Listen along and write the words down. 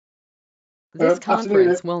This Afternoon,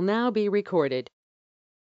 conference will now be recorded.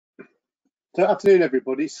 afternoon,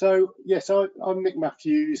 everybody. So, yes, I'm Nick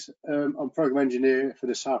Matthews. I'm program engineer for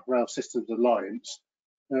the South Rail Systems Alliance.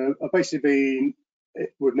 I've basically been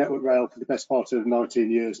with Network Rail for the best part of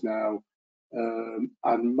 19 years now,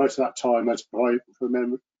 and most of that time has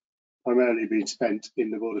primarily been spent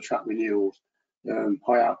in the world of track renewals,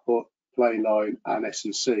 high output, plain line, and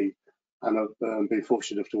S&C. And I've been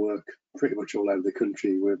fortunate enough to work pretty much all over the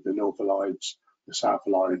country with the North Alliance, the South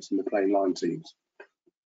Alliance, and the plain line teams.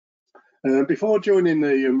 Before joining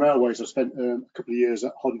the railways, I spent a couple of years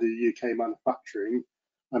at Honda UK Manufacturing,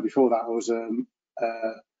 and before that I was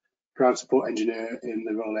ground support engineer in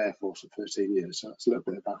the Royal Air Force for 13 years. So that's a little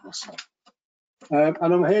bit about myself. And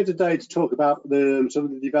I'm here today to talk about some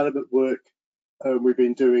of the development work we've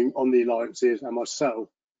been doing on the alliances and myself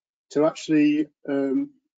to actually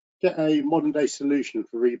get a modern day solution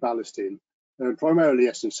for reballasting, primarily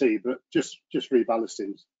S&C, but just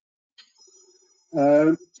reballasting.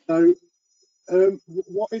 What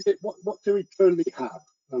is it? What do we currently have?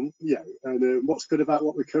 And what's good about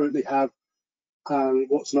what we currently have, and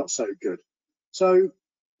what's not so good? So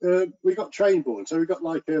we got train-borne. So we've got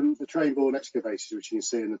like the train-borne excavators, which you can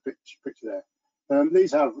see in the picture there.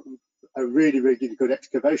 These have a really good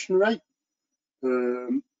excavation rate.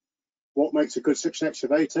 What makes a good suction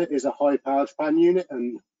excavator is a high-powered fan unit,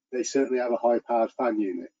 and they certainly have a high-powered fan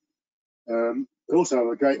unit. They also have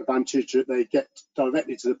a great advantage that they get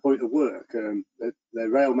directly to the point of work. They're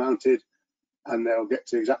rail mounted and they'll get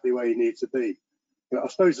to exactly where you need to be. But I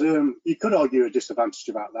suppose you could argue a disadvantage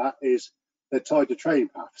about that is they're tied to train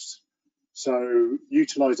paths. So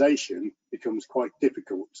utilisation becomes quite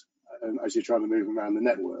difficult as you're trying to move them around the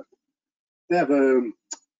network. They have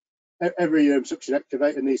every suction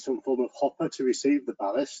excavator needs some form of hopper to receive the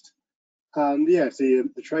ballast. And yes, the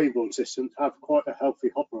train-borne systems have quite a healthy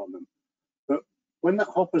hopper on them. But when that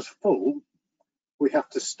hopper's full, we have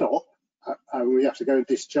to stop and we have to go and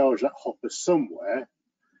discharge that hopper somewhere.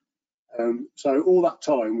 So all that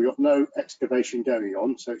time we got no excavation going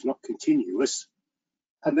on, so it's not continuous.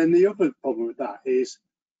 And then the other problem with that is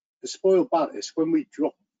the spoiled ballast. When we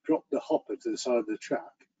drop the hopper to the side of the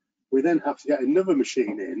track, we then have to get another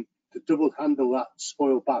machine in to double handle that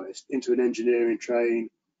spoiled ballast into an engineering train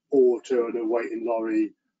or to an awaiting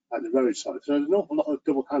lorry at the roadside. So there's an awful lot of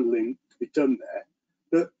double handling to be done there.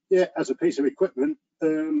 But yeah, as a piece of equipment,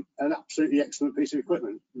 an absolutely excellent piece of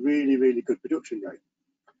equipment, really good production rate.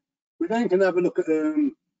 We then can have a look at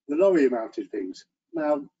the lorry mounted things.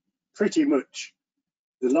 Now, pretty much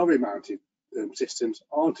the lorry mounted systems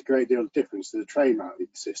aren't a great deal of difference to the train mounted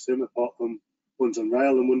system, apart from one's on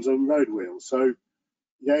rail and one's on road wheels. So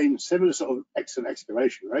again, similar sort of excellent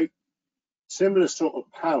excavation rate, similar sort of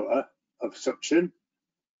power of suction.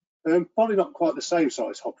 Probably not quite the same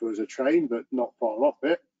size hopper as a train, but not far off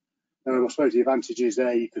it. I suppose the advantage is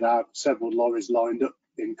there you could have several lorries lined up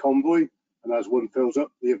in convoy, and as one fills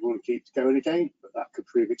up, the other one keeps going again, but that could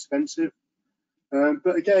prove expensive.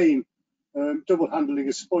 But again, double handling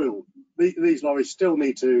is spoiled. These lorries still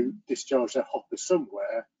need to discharge their hopper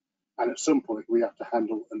somewhere, and at some point we have to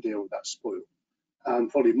handle and deal with that spoil.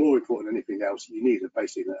 And probably more important than anything else, you need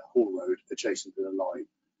basically a haul road adjacent to the line.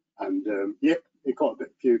 And yep, in quite a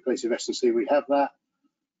few places of S&C we have that,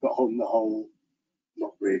 but on the whole,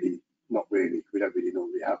 not really. We don't really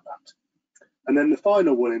normally have that. And then the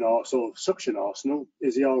final one in our sort of suction arsenal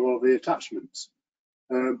is the RRV attachments.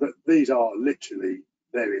 But these are literally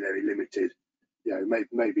very limited. You know,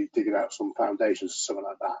 maybe digging out some foundations or something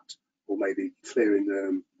like that, or maybe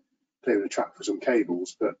clearing the track for some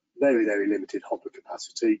cables, but very limited hopper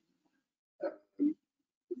capacity.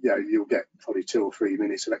 You'll get probably 2 or 3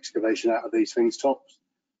 minutes of excavation out of these things tops.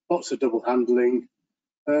 Lots of double handling,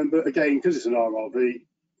 but again, because it's an RRV,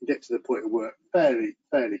 you get to the point of work fairly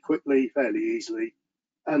quickly, fairly easily,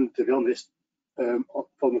 and to be honest,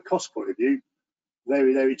 from a cost point of view,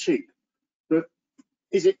 very cheap. But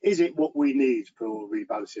is it what we need for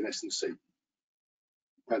rebalancing S&C?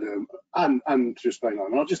 And to explain that,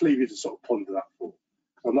 and I'll just leave you to sort of ponder that for.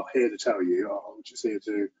 I'm not here to tell you, I'm just here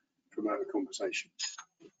to promote a conversation.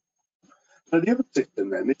 So the other system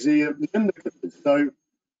then is the undercutters. So,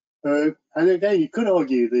 and again, you could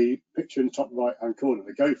argue the picture in the top right-hand corner,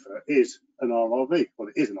 the Gopher, is an RRV. Well,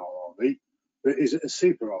 it is an RRV, but is it a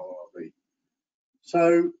super RRV?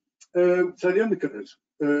 So, so the undercutters,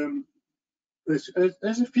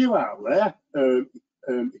 there's a few out there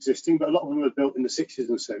existing, but a lot of them are built in the 60s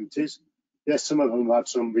and 70s. Yes, some of them have had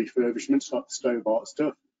some refurbishments, like the Stobart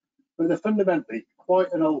stuff, but they're fundamentally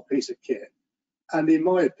quite an old piece of kit. And in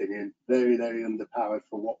my opinion, very underpowered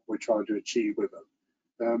for what we're trying to achieve with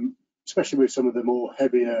them. especially with some of the more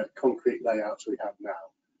heavier concrete layouts we have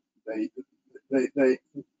now,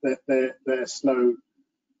 they're slow.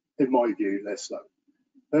 In my view, they're slow.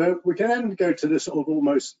 We can then go to the sort of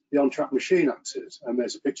almost the on-track machine axes, and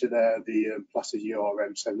there's a picture there, the Plastic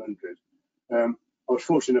URM 700. I was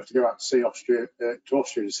fortunate enough to go out to see Austria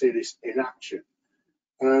to see this in action.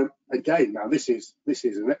 Again, now this is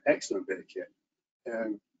an excellent bit of kit.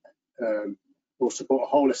 We'll support a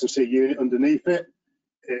whole S&C unit underneath it.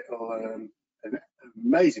 It'll an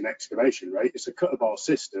amazing excavation rate. It's a cutter bar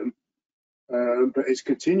system, but it's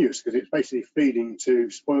continuous because it's basically feeding to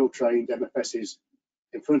spoil-trained MFSs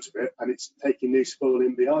in front of it, and it's taking new spoil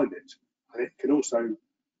in behind it. And it can also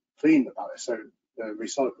clean the ballast, so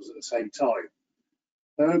recycles at the same time.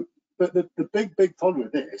 But the big problem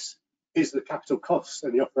with this is the capital costs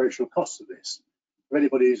and the operational costs of this. If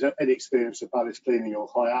anybody has any experience of ballast cleaning or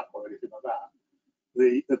high up or anything like that,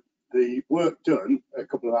 the work done a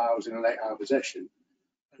couple of hours in an 8-hour possession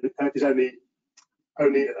is only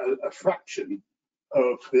a fraction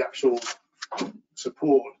of the actual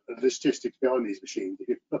support and logistics behind these machines. If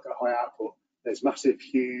you look at high output, there's massive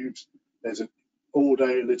cubes, there's an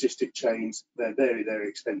all-day logistic chains. They're very, very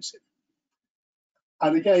expensive.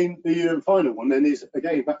 And again, the final one then is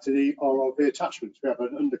again back to the RRV attachments. We have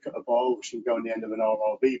an undercutter bar which can go on the end of an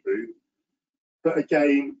RRV boom, but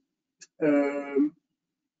again,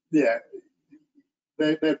 yeah,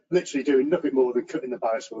 they're literally doing nothing more than cutting the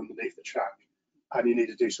ballast from underneath the track, and you need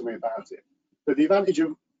to do something about it. But the advantage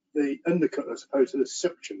of the undercutter as opposed to the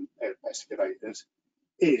suction excavators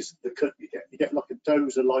is the cut you get. You get like a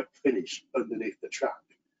dozer-like finish underneath the track.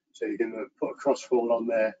 So you're going to put a crossfall on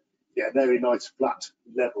there, get a very nice flat,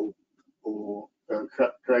 level or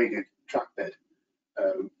graded track bed,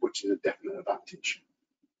 which is a definite advantage.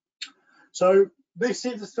 So this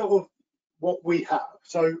is sort of what we have.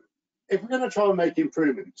 So if we're going to try and make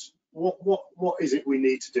improvements, what is it we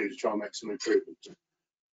need to do to try and make some improvements?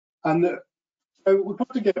 And so we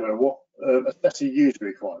put together what a set of user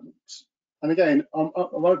requirements. And again, I'm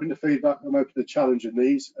open to feedback. I'm open to challenging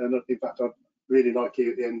these. And in fact, I'd really like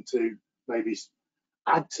you at the end to maybe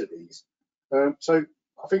add to these. So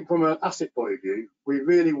I think from an asset point of view, we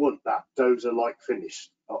really want that dozer-like finish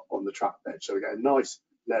on the track bed. So we get a nice,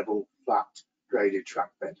 level, flat, graded track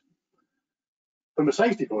bed. From a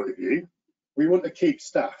safety point of view, we want to keep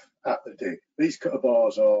staff at the dig. These cutter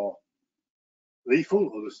bars are lethal,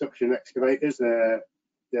 or the suction excavators. They're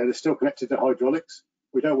still connected to hydraulics.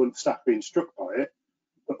 We don't want staff being struck by it,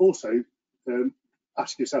 but also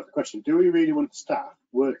ask yourself the question: do we really want staff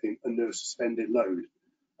working under a suspended load?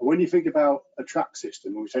 And when you think about a track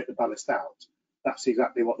system, when we take the ballast out, that's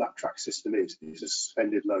exactly what that track system is. It's a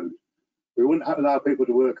suspended load. We wouldn't allow people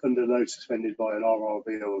to work under load suspended by an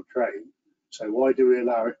RRV or a crane. So why do we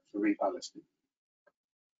allow it for reballasting?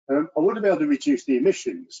 I want to be able to reduce the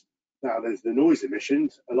emissions. Now, there's the noise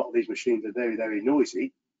emissions. A lot of these machines are very, very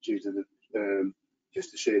noisy due to the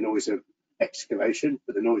just the sheer noise of excavation,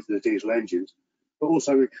 but the noise of the diesel engines. But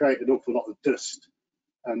also we create an awful lot of dust,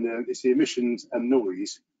 and it's the emissions and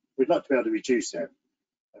noise. We'd like to be able to reduce them.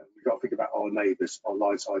 We've got to think about our neighbours, our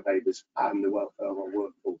line-side neighbours, and the welfare of our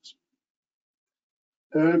workforce.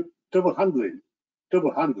 Double handling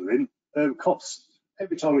costs.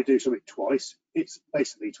 Every time we do something twice, it's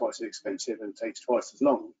basically twice as expensive and takes twice as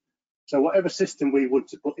long. So whatever system we want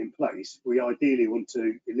to put in place, we ideally want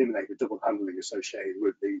to eliminate the double handling associated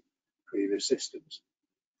with the previous systems.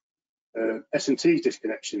 S&T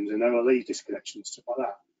disconnections and OLE disconnections, stuff like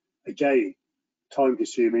that. Again, time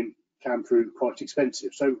consuming, can prove quite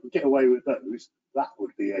expensive. So if we get away with those, that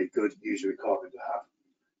would be a good user requirement to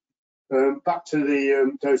have. Back to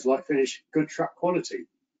the dozer-like finish, good track quality.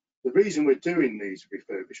 The reason we're doing these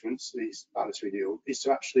refurbishments, these ballast renewal, is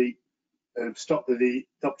to actually stop the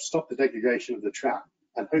degradation of the track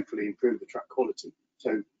and hopefully improve the track quality.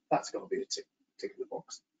 So that's got to be a tick in the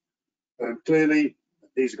box. Clearly,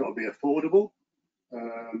 these have got to be affordable.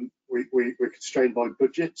 We're constrained by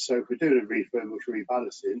budget, so if we're doing a refurb or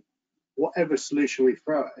reballasting, whatever solution we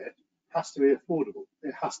throw at it has to be affordable.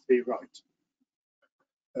 It has to be right.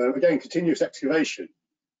 Again, continuous excavation.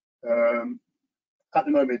 At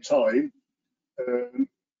the moment in time,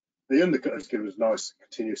 the undercutters give us nice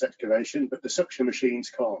continuous excavation, but the suction machines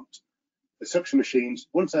can't. The suction machines,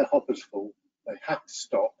 once their hopper's full, they have to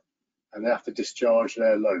stop and they have to discharge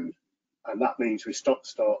their load. And that means we stop,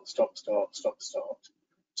 start, stop, start, stop, start.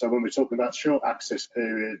 So when we're talking about short access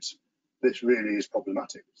periods, this really is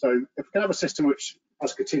problematic. So if we can have a system which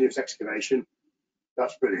has continuous excavation,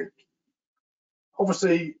 that's brilliant.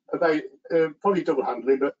 Obviously, about probably double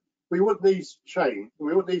handling, but we want these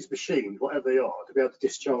machines, whatever they are, to be able to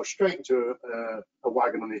discharge straight into a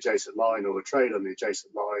wagon on the adjacent line or a trailer on the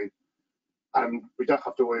adjacent line, and we don't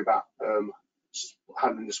have to worry about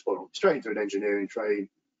handling the spoil. Straight into an engineering train,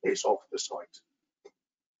 it's off the site.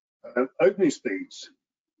 Opening speeds.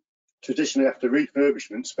 Traditionally, after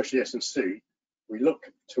refurbishment, especially S&C, we look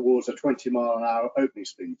towards a 20-mile-an-hour opening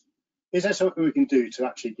speed. Is there something we can do to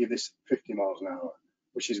actually give this 50 miles an hour,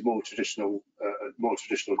 which is more traditional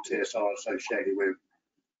TSR associated with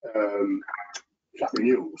flat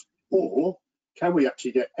renewals? Or can we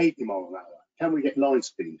actually get 80 miles an hour? Can we get line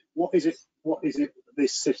speed? What is it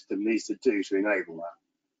this system needs to do to enable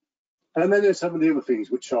that? And then there's some of the other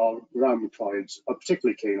things which our RAM clients are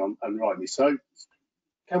particularly keen on, and rightly so.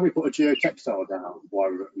 Can we put a geotextile down while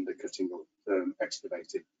we're undercutting or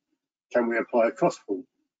excavating? Can we apply a crossfall?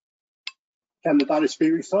 Can the ballast be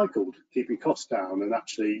recycled, keeping costs down, and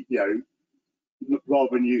actually, rather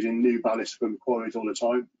than using new ballast from quarries all the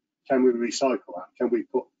time, can we recycle that? Can we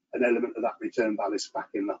put an element of that return ballast back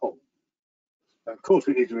in the hull? Of course,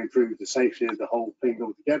 we need to improve the safety of the whole thing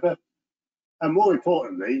altogether. And more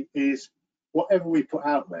importantly, is whatever we put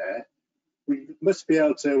out there, we must be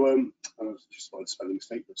able to, I just wanted a spelling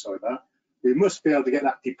mistake, but sorry about that. We must be able to get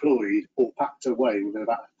that deployed or packed away within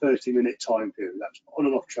about a 30-minute time period. That's on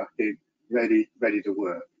and off tracking, ready to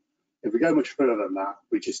work. If we go much further than that,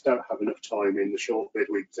 we just don't have enough time in the short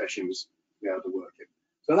midweek sessions to be able to work it.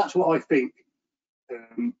 So that's what I think.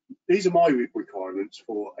 These are my requirements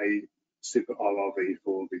for a super RRV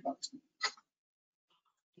for reballasting.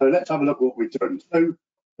 So let's have a look at what we've done. So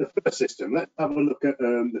the first system, let's have a look at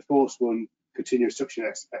the Force 1 continuous suction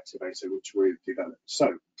excavator, which we've developed.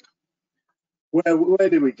 So where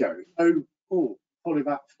do we go? So probably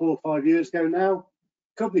about 4 or 5 years ago now,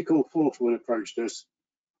 a company called Force 1 approached us,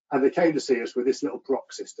 and they came to see us with this little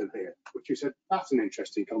Brock system here, which we said, that's an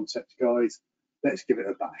interesting concept, guys. Let's give it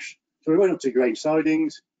a bash. So we went up to Grange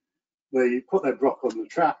Sidings, they put their Brock on the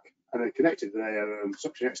track, and they connected their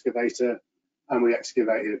suction excavator, and we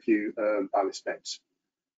excavated a few ballast beds.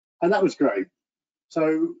 And that was great.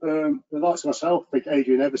 So the likes of myself, I think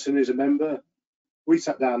Adrian Everson is a member, we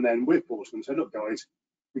sat down then with Force 1 and said, look guys,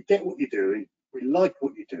 we get what you're doing, we like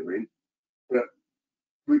what you're doing, but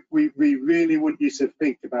we really want you to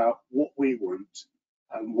think about what we want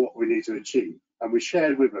and what we need to achieve. And we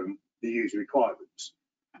shared with them the user requirements.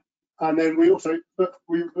 And then we also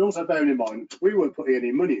bearing in mind, we weren't putting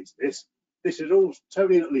any money into this. This is all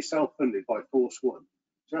totally self-funded by Force 1. So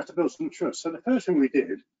we have to build some trust. So the first thing we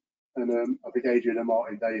did, and I think Adrian and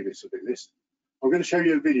Martin Davis will do this, I'm going to show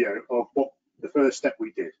you a video of what the first step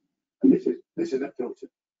we did. And this is that filter.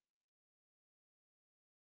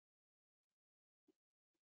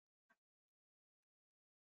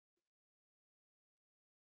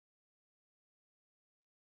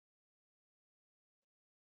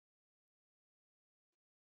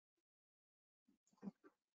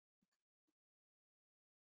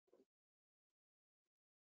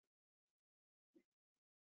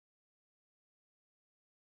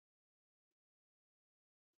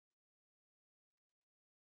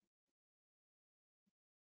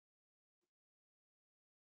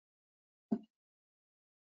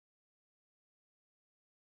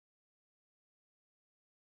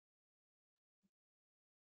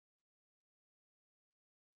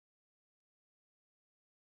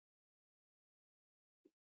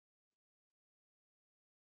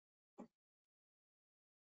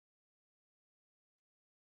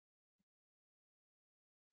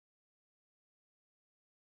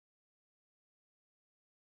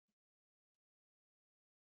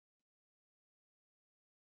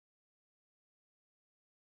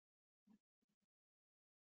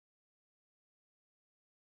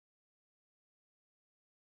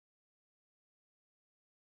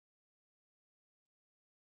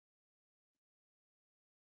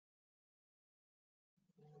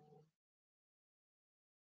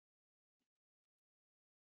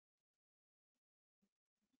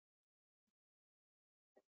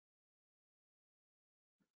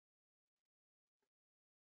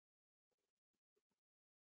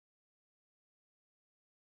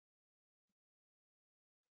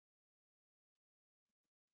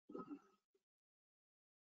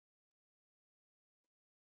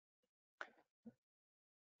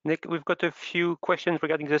 Nick, we've got a few questions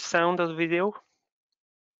regarding the sound of the video.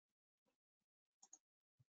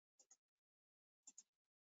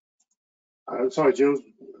 Sorry, Jules.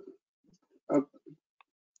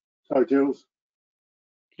 Sorry, Jules.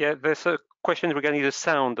 Yeah, there's a question regarding the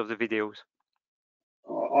sound of the videos.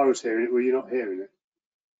 I was hearing it. Were you not hearing it?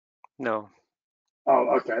 No.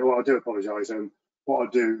 Oh, okay. Well, I do apologise. What I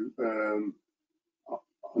do,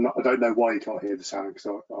 I don't know why you can't hear the sound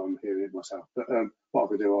because I'm hearing it myself. But what I'm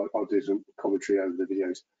going to do, I'll do some commentary over the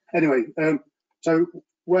videos. Anyway, so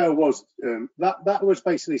where I was, that was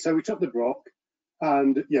basically, so we took the Brock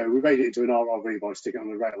and we made it into an RRV by sticking it on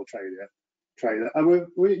the rail trailer, and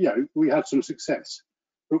we had some success,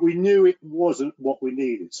 but we knew it wasn't what we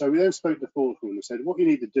needed. So we then spoke to Forceman and said, what you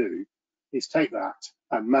need to do is take that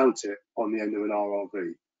and mount it on the end of an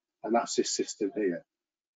RRV, and that's this system here.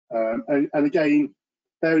 And again,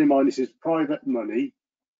 bearing in mind this is private money,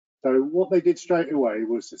 so what they did straight away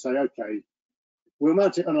was to say, okay, we'll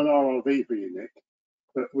mount it on an RRV for you, Nick,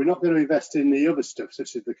 but we're not going to invest in the other stuff,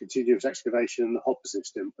 such as the continuous excavation and the hopper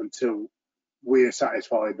system, until we are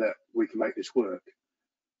satisfied that we can make this work.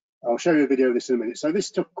 I'll show you a video of this in a minute. So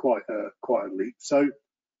this took quite a leap. So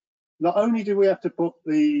not only do we have to put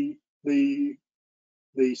the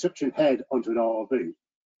suction head onto an RRV,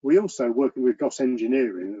 we also, working with Goss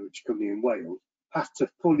Engineering, which is a company in Wales, has to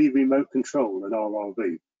fully remote control an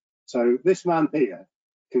RRV. So this man here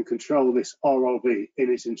can control this RRV in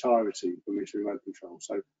its entirety from its remote control.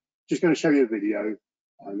 So just going to show you a video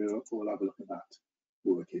and we'll have a look at that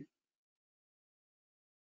working.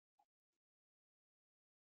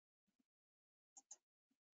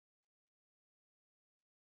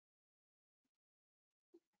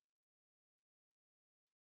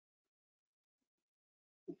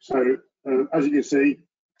 So as you can see,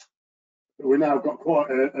 we've now got quite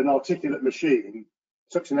an articulate machine,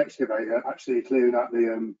 suction excavator, actually clearing out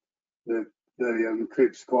the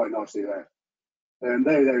cribs quite nicely there.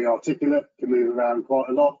 Very articulate, can move around quite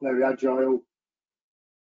a lot, very agile.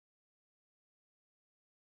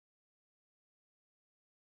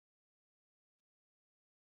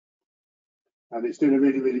 And it's doing a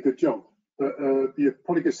really good job. But you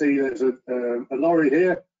probably can see there's a lorry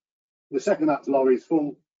here. The second that lorry is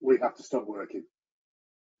full, we have to stop working.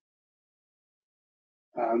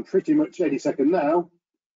 And pretty much any second now,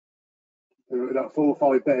 about 4 or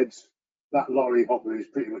 5 beds, that lorry hopper is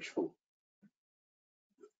pretty much full.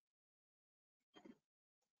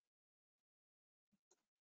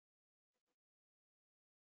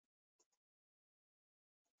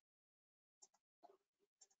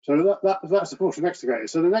 So that's the Force excavator.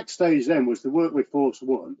 So the next stage then was to work with Force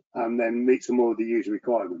 1 and then meet some more of the user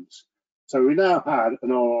requirements. So we now had an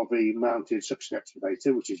RRV mounted suction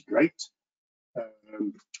excavator, which is great,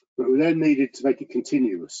 but we then needed to make it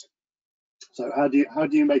continuous. So how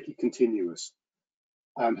do you make it continuous,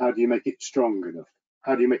 and how do you make it strong enough?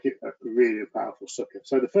 How do you make it a really powerful sucker?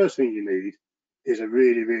 So the first thing you need is a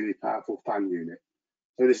really powerful fan unit.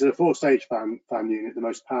 So this is a 4-stage fan unit, the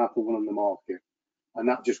most powerful one on the market. And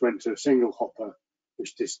that just went to a single hopper,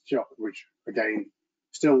 which again,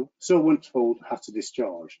 still once full, has to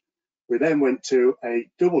discharge. We then went to a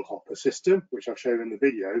double hopper system, which I'll show you in the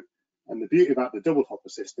video. And the beauty about the double hopper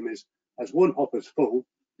system is, as one hopper's full,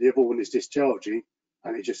 the other one is discharging,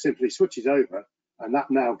 and it just simply switches over, and that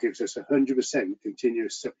now gives us 100%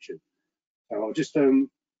 continuous suction. So I'll just talk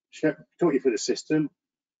you through the system.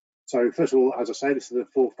 So first of all, as I say, this is a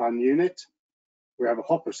 4-fan unit. We have a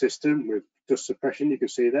hopper system with dust suppression, you can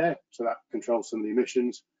see there, so that controls some of the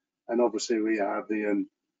emissions. And obviously we have the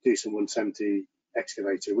Diesel 170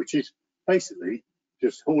 excavator, which is basically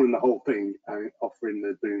just hauling the whole thing and offering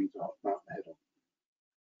the boom to mount the head on.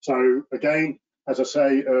 So again, as I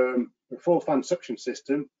say, the 4-fan suction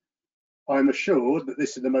system, I'm assured that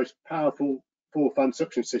this is the most powerful 4-fan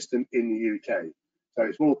suction system in the UK. So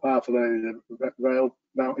it's more powerful than the rail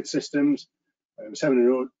mounted systems.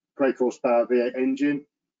 700 brake horsepower V8 engine.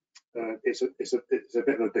 It's a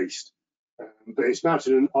bit of a beast, but it's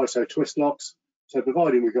mounted in ISO twist locks. So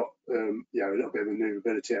providing we've got a little bit of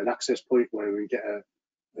maneuverability and access point where we can get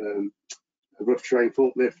a rough terrain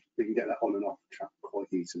forklift, we can get that on and off track quite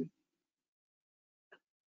easily.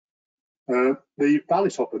 The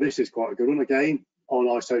ballast hopper, this is quite a good one, again on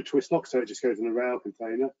ISO twist lock, so it just goes in a rail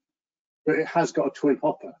container, but it has got a twin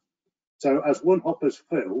hopper. So as one hopper's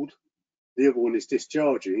filled, the other one is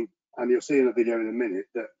discharging, and you'll see in the video in a minute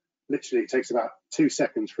that literally it takes about 2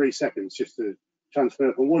 seconds, 3 seconds just to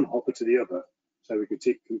transfer from one hopper to the other, so we can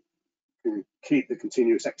keep the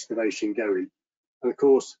continuous excavation going. And of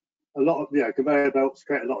course, a lot of conveyor belts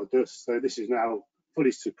create a lot of dust, so this is now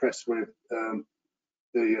fully suppressed with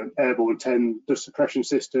the Airborne 10 dust suppression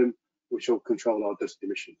system, which will control our dust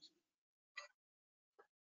emissions.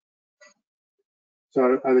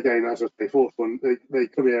 So, and again, as I say, fourth one, they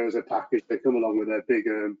come here as a package. They come along with their big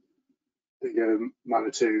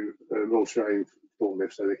Manitou roll terrain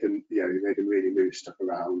forklift, so they can really move stuff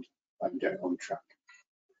around and get it on track.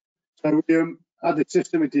 So we had the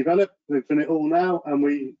system we developed. We've done it all now, and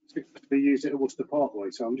we successfully used it at Worcester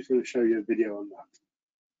Parkway. So I'm just going to show you a video on that.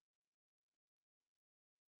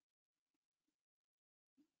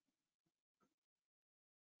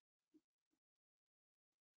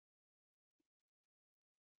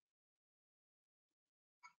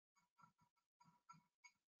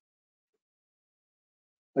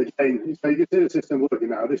 Again, so you can see the system working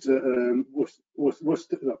now. This is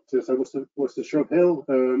Worcester Shrub Hill.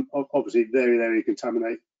 Obviously, very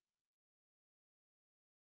contaminated,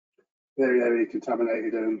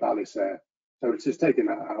 ballast there. So it's just taking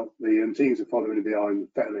that out. The teams are following behind,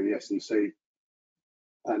 fettling the S&C,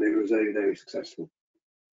 and it was very successful.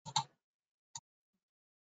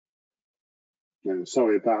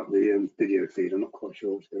 Sorry about the video feed. I'm not quite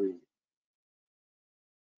sure what's going on.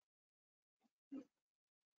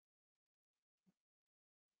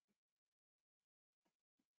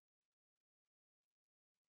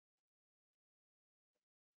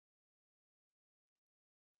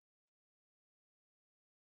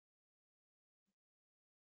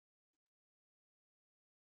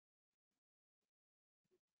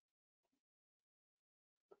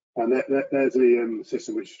 And there's the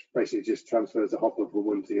system which basically just transfers the hopper from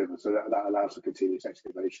one to the other, so that allows for continuous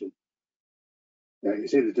excavation. You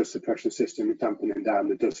see the dust suppression system dampening down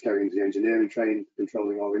the dust going into the engineering train,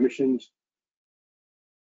 controlling our emissions.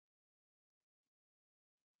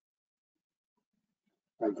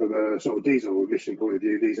 And from a sort of diesel emission point of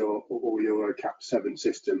view, these are all Euro Cap 7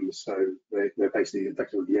 systems, so they're basically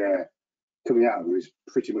effectively the air coming out of them is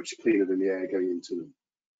pretty much cleaner than the air going into them.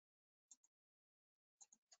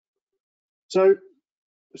 So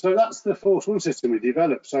that's the Force One system we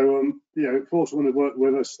developed. So Force One have worked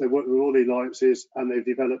with us. They worked with all the alliances, and they've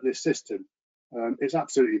developed this system. It's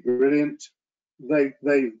absolutely brilliant. They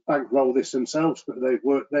bankroll this themselves, but they've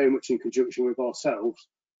worked very much in conjunction with ourselves,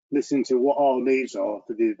 listening to what our needs are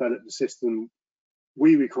to develop the system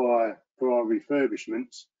we require for our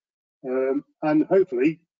refurbishments, and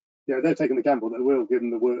hopefully, they're taking the gamble that we'll give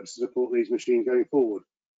them the work to support these machines going forward.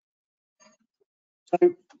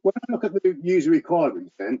 So when I look at the user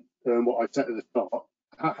requirements, then what I said at the start,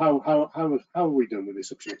 how are we done with this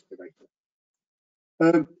suction excavator?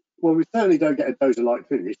 Well, we certainly don't get a dozer-like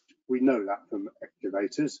finish. We know that from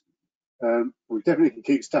excavators. We definitely can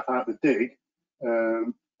keep stuff out of the dig,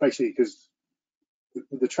 basically because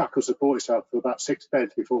the track will support itself for about 6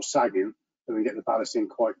 beds before sagging, and we get the ballast in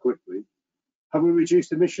quite quickly. Have we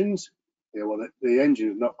reduced emissions? Yeah, well, the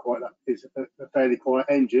engine is not quite that. It's a fairly quiet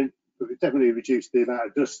engine, but we've definitely reduced the amount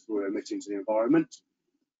of dust we're emitting to the environment.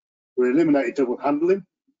 We eliminated double handling.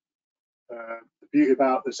 The beauty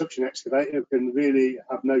about the suction excavator, we can really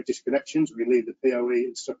have no disconnections. We can leave the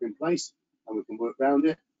POE stuck in place, and we can work around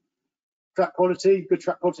it. Track quality, good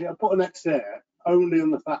track quality. I put an X there only on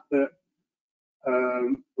the fact that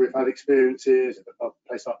we've had experiences of a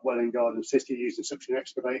place like Welling Garden City using suction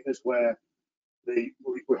excavators where we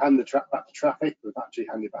hand the track back to traffic. We've actually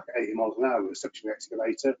handed back at 80 miles an hour with a suction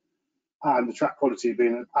excavator, and the track quality has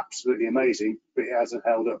been absolutely amazing, but it hasn't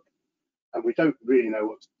held up. And we don't really know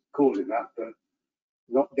what's causing that, but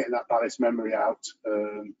not getting that ballast memory out,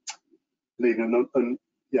 leaving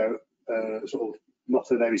sort of not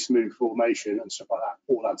a very smooth formation and stuff like that,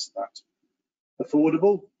 all adds to that.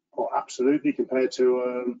 Affordable? Oh, absolutely, compared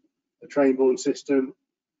to a train-borne system,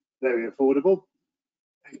 very affordable.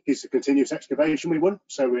 It gives the continuous excavation we want,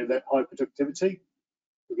 so we're at high productivity.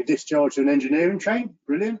 We can discharge an engineering train,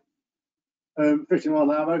 brilliant. 50 mile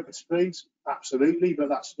an hour speeds, absolutely, but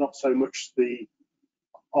that's not so much the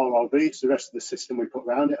RRV, it's the rest of the system we put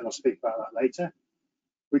around it, and I'll speak about that later.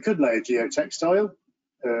 We could lay a geotextile.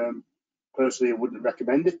 Personally, I wouldn't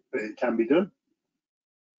recommend it, but it can be done.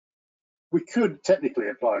 We could technically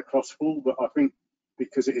apply a crossfall, but I think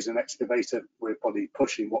because it is an excavator, we're probably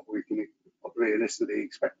pushing what we can realistically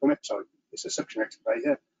expect from it. So it's a suction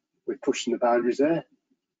excavator. We're pushing the boundaries there.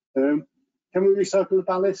 Can we recycle the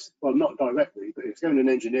ballast? Well, not directly, but if it's going to an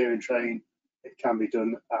engineering train, it can be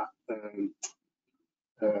done at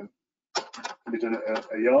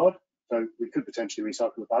a yard. So we could potentially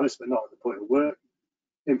recycle the ballast, but not at the point of work.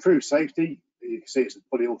 Improve safety. You can see it's a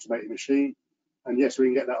fully automated machine. And yes, we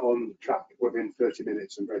can get that on track within 30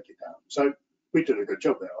 minutes and break it down. So we've done a good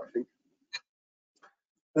job there, I think.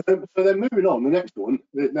 So then moving on, the next one,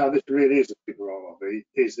 now this really is a super RRV,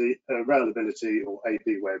 is the Railability or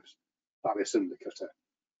AP Webs ballast undercutter.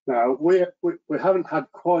 Now, we haven't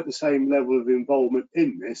had quite the same level of involvement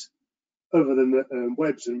in this, other than the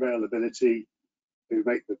Webs and Railability, who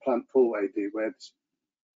make the plant full AP Webs,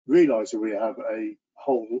 realise that we have a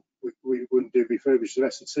hole we wouldn't do refurbished the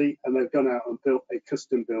S&C, and they've gone out and built a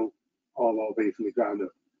custom built RRV from the ground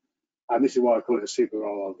up. And this is why I call it a super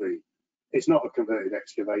RRV. It's not a converted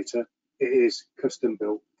excavator, it is custom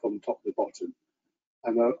built from top to bottom.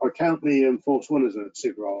 And I count the Force One as a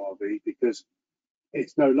super RRV because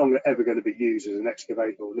it's no longer ever going to be used as an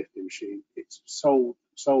excavator or lifting machine. Its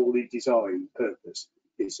solely designed purpose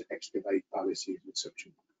is to excavate ballast using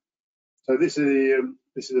suction. So this is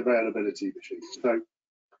the availability machine. So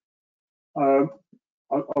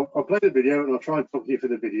I'll play the video and I'll try and talk to you for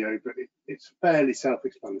the video, but it's fairly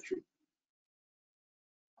self-explanatory.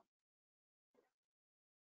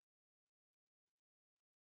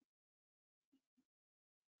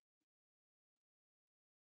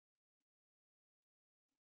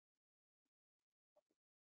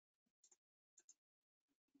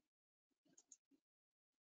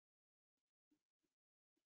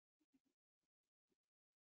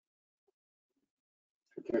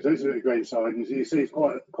 Okay, so this is a grain side, and as you see, it's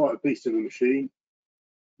quite a beast of a machine.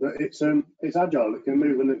 But it's agile. It can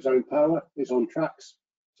move on its own power. It's on tracks.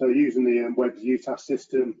 So using the Webb's UTAS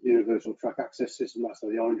system, Universal Track Access System, that's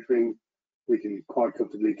the orange ring, we can quite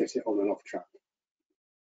comfortably get it on and off track.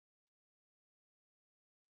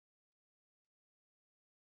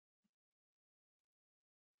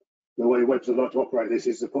 The way Webb's would like to operate this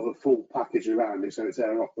is to put a full package around it, so it's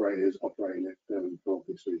their operators operating it for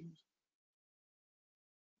obvious reasons.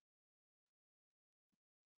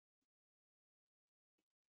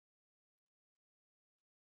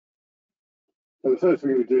 So the first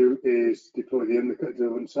thing we do is deploy the undercut to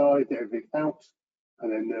one side, get everything out,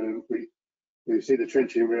 and then you see the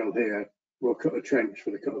trenching reel here. We'll cut a trench for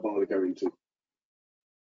the cutter bar to go into.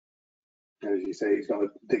 And as you see, it's got a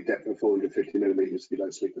dig depth of 450 millimeters below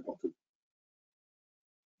sleeper bottom.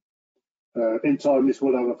 In time, this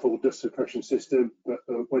will have a full dust suppression system, but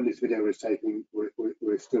when this video is taken,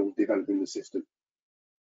 we're still developing the system.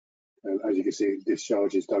 As you can see, it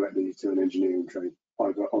discharges directly to an engineering train,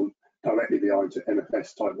 either directly behind to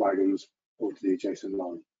MFS type wagons or to the adjacent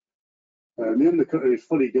line. The undercutter is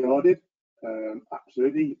fully guarded,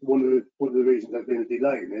 absolutely. One of the reasons there's been a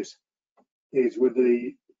delay in this is with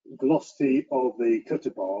the velocity of the cutter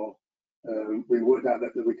bar, we worked out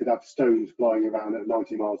that we could have stones flying around at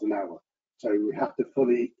 90 miles an hour. So we have to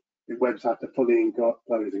the Webbs have to fully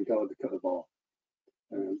close and guard the cutter bar,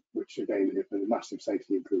 which again is a massive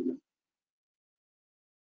safety improvement.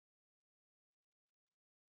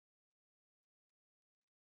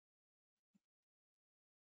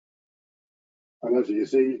 And as you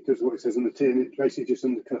see, because what it says on the tin, it basically just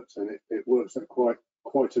undercuts, and it works at quite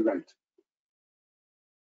a rate.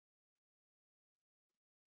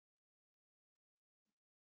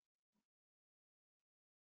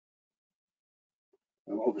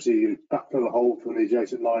 Obviously, you backfill a hole from the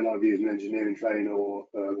adjacent line, either using an engineering train or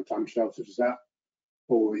a clamshell such as that,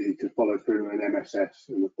 or you could follow through an MSS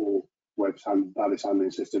and the full Webb's ballast handling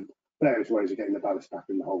system. Various ways of getting the ballast back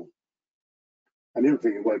in the hole. And the other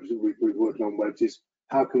thing at Webb's that we're working on Webb's is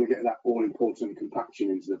how can we get that all-important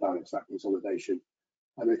compaction into the ballast, that consolidation.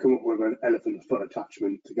 And they come up with an elephant foot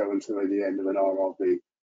attachment to go onto the end of an RRV.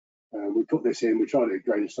 We put this in, we tried it at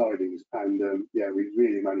grain sidings, and yeah, we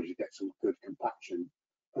really managed to get some good compaction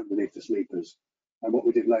underneath the sleepers. And what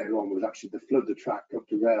we did later on was actually to flood the track up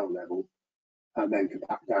to rail level and then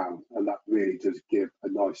compact down, and that really does give a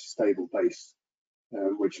nice stable base,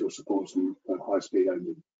 which will support some high-speed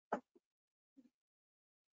engine.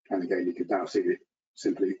 And again, you can now see it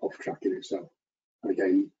simply off-tracking itself. And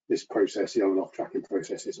again, this process, the on and off-tracking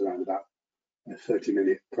process, is around about a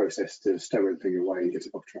 30-minute process to stow everything away and get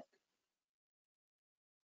it off-track.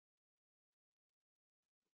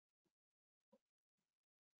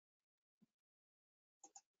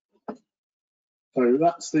 So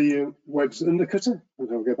that's the Webb's undercutter,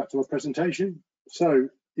 and I'll go back to my presentation. So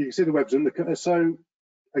you can see the Webb's undercutter. So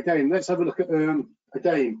again, let's have a look at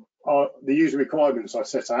again the user requirements I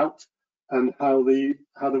set out and how the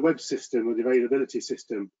Webb system or the availability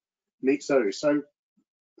system meets those. So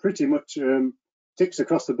pretty much ticks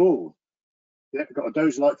across the board. Yeah, we've got a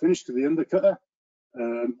dozer-like finish to the undercutter.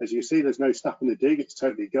 As you can see, there's no snap in the dig; it's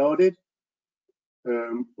totally guarded.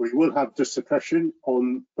 We will have dust suppression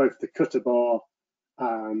on both the cutter bar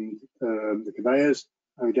and the conveyors,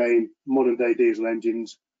 and again, modern day diesel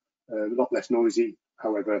engines, a lot less noisy.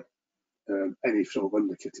 However, any sort of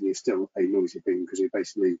undercutting is still a noisy thing because you're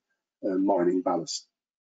basically mining ballast.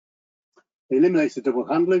 It eliminates the double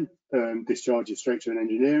handling, discharges straight to an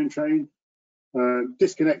engineering train.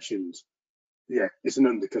 Disconnections, yeah, it's an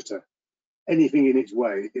undercutter. Anything in its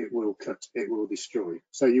way, it will cut, it will destroy.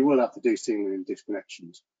 So you will have to do singling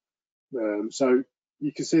disconnections. So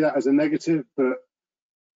you can see that as a negative, but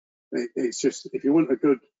it's just, if you want a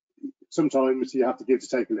good, sometimes you have to give to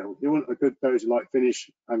take a little. If you want a good dozer-like finish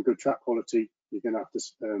and good track quality, you're going to have to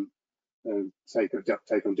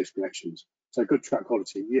take on disconnections. So good track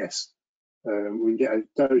quality, yes. We can get a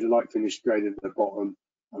dozer-like finish graded at the bottom,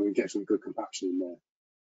 and we can get some good compaction in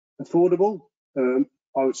there. Affordable,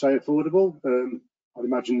 I would say affordable. I'd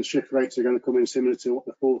imagine the shift rates are going to come in similar to what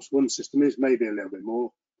the Force 1 system is, maybe a little bit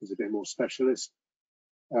more, it's a bit more specialist.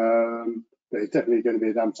 but it's definitely going to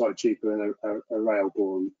be a damn sight cheaper than a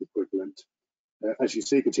rail-borne equivalent. As you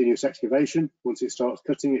see, continuous excavation. Once it starts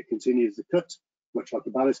cutting, it continues to cut, much like a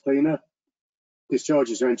ballast cleaner.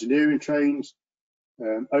 Discharges are engineering trains.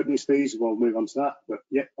 Opening speeds, we'll move on to that, but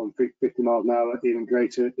yeah, on 50 miles an hour, even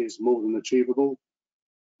greater is more than achievable.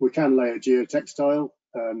 We can lay a geotextile,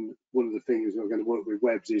 and one of the things we're going to work with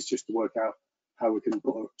webs is just to work out how we can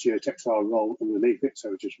put a geotextile roll underneath it,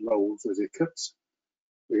 so it just rolls as it cuts.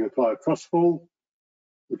 We can apply a crossfall.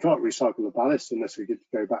 We can't recycle the ballast unless we get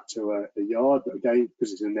to go back to a yard, but again,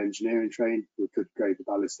 because it's an engineering train, we could grade the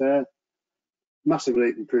ballast there. Massively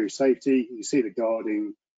improve safety. You see the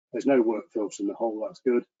guarding. There's no work filter in the hole, that's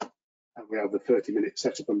good. And we have the 30-minute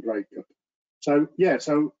setup and breakup. So yeah,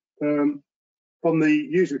 from the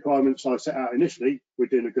user requirements I set out initially, we're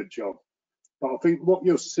doing a good job. But I think what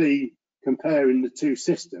you'll see comparing the two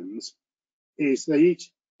systems is they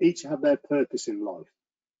each have their purpose in life.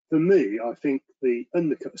 For me, I think the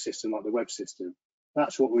undercut system, like the web system,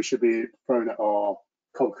 that's what we should be throwing at our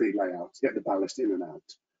concrete layout to get the ballast in and out.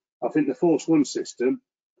 I think the Force 1 system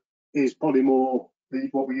is probably more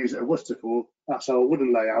what we use at Worcester for. That's our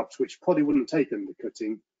wooden layouts, which probably wouldn't take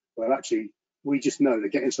undercutting, but actually we just know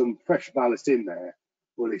that getting some fresh ballast in there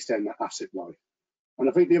will extend that asset life. And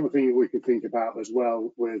I think the other thing we can think about as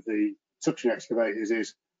well with the suction excavators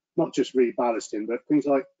is not just reballasting, but things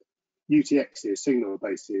like UTXs, signal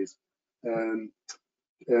bases,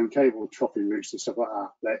 cable troughing routes and stuff like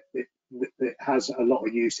that. It has a lot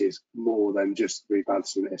of uses more than just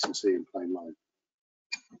reballasting S&C and plain line.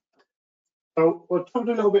 So we'll talk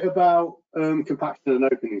a little bit about compaction and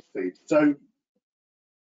opening speed. So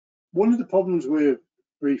one of the problems with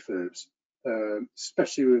refurbs,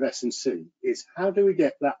 especially with S&C, is how do we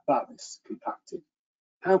get that ballast compacted?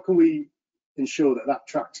 How can we ensure that that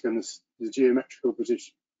track's going to, the geometrical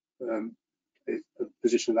position,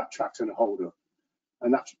 position of that track's going to hold up?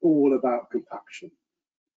 And that's all about compaction.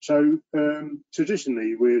 So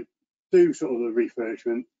traditionally, we do sort of the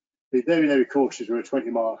refurbishment, be very, very cautious with a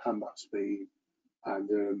 20-mile handback speed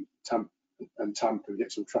and tamp and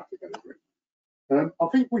get some traffic over it. I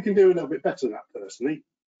think we can do a little bit better than that personally.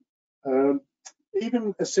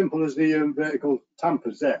 Even as simple as the vertical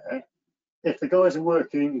tampers there, if the guys are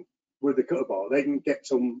working with the cutter bar, they can get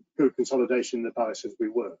some good consolidation in the ballast as we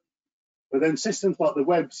work. But then systems like the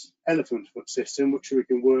Webb's elephant foot system, which we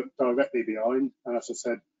can work directly behind, and as I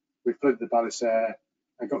said, we've flooded the ballast there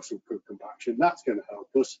and got some good compaction. That's going to help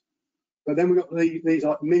us. But then we've got these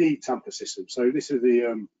like mini tamper systems. So this is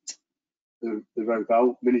the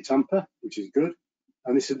Robel mini tamper, which is good,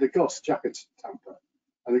 and this is the Goss jacket tamper.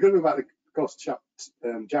 And the good thing about the Goss jack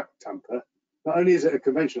tamper, not only is it a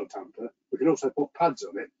conventional tamper, we can also put pads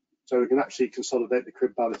on it, so we can actually consolidate the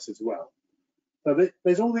crib ballast as well. So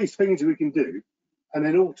there's all these things we can do, and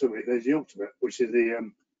then ultimately there's the ultimate, which is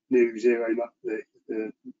the new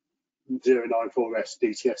 094S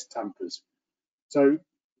DTS tampers. So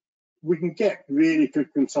we can get really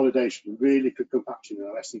good consolidation, really good compaction in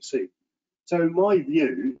our S&C. So in my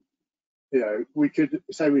view, we could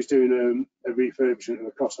say we was doing a refurbishment of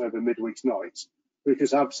a crossover midweeks nights. We could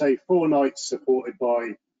have, say, 4 nights supported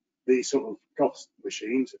by these sort of Goss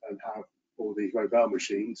machines and have all these Robel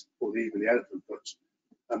machines, or even the elephant foots,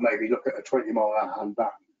 and maybe look at a 20-mile hand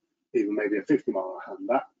back, even maybe a 50-mile hand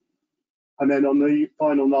back. And then on the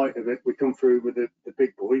final night of it, we come through with the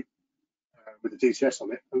big boy with the DTS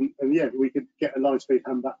on it, and yeah, we could get a line speed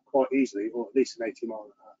hand back quite easily, or at least an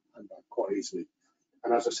 80-mile hand back quite easily.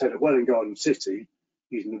 And as I said, at Welwyn Garden City,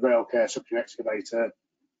 using the Railcare suction excavator,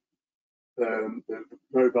 the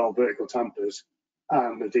Robel vertical tampers,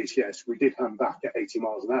 and the DTS, we did hand back at 80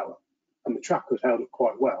 miles an hour. And the track was held up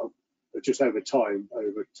quite well, but just over time,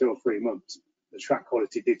 over 2 or 3 months, the track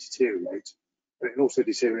quality did deteriorate, but it also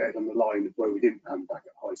deteriorated on the line where we didn't hand back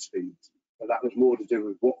at high speeds. But that was more to do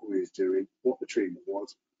with what we was doing, what the treatment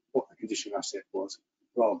was, what the condition asset was,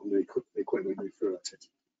 rather than the equipment we threw at it.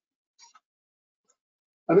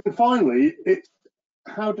 And then finally, it's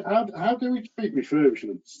how do we treat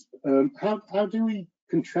refurbishments? How do we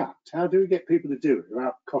contract? How do we get people to do it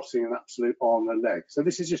without costing an absolute arm and a leg? So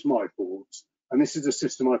this is just my thoughts, and this is the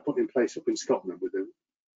system I put in place up in Scotland with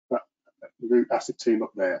that root asset team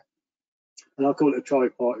up there, and I call it a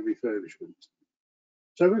tri-party refurbishment.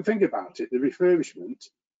 So when we think about it, the refurbishment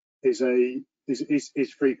is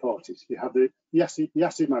 3 parties. You have the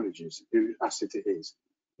asset managers, whose asset it is.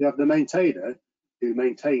 You have the maintainer, who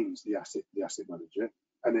maintains the asset manager,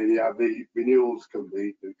 and then you have the renewals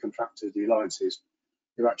company, the contractors, the alliances,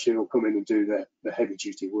 who actually will come in and do the heavy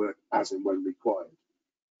duty work as and when required.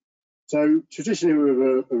 So traditionally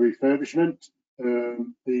with a refurbishment,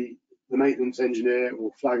 the the maintenance engineer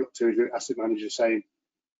will flag up to his route asset manager saying,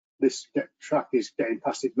 this track is getting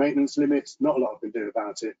past its maintenance limits, not a lot I can do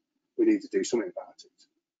about it, we need to do something about it.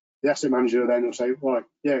 The asset manager then will say, right,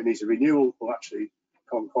 yeah, it needs a renewal, or actually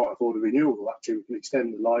can't quite afford a renewal, or actually we can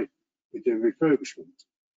extend the life, we do refurbishment.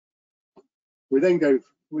 We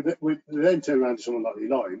then turn around to someone like the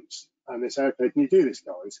Alliance and they say, okay, can you do this,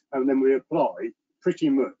 guys? And then we apply pretty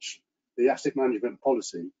much the asset management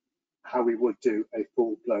policy how we would do a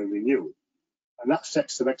full-blown renewal. And that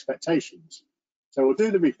sets some expectations. So we'll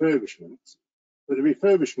do the refurbishment, but the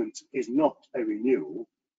refurbishment is not a renewal,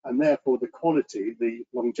 and therefore the quality, the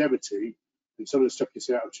longevity, and some of the stuff you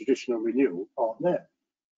see out of traditional renewal aren't there.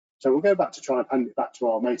 So we'll go back to try and hand it back to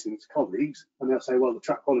our maintenance colleagues, and they'll say, well, the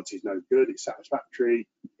track quality is no good, it's satisfactory,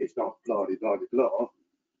 it's not blah, blah, blah, blah,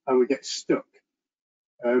 and we get stuck.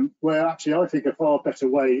 Where actually I think a far better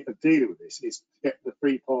way of dealing with this is to get the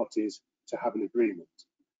three parties to have an agreement,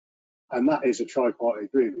 and that is a tri-party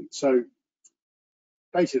agreement. So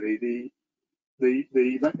basically the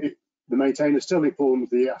maintainer still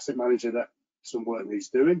informs the asset manager that some work needs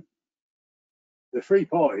doing. The three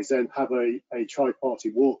parties then have a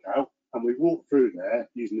tri-party walkout, and we walk through there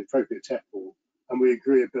using the appropriate tech form, and we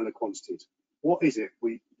agree a bill of quantities. What is it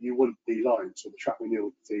you want the Alliance or the track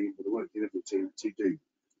renewal team or the work delivery team to do?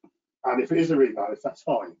 And if it is a rebalance, that's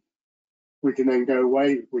fine. We can then go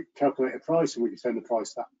away, we calculate a price, and we can send the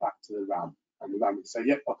price back to the RAM. And the RAM can say,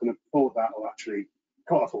 yep, I can afford that, or actually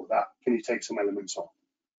can't afford that. Can you take some elements off?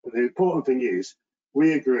 But the important thing is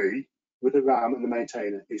we agree with the RAM and the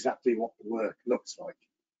maintainer exactly what the work looks like.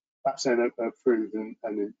 That's then approved and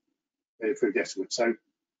the approved estimate. So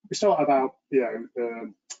we start about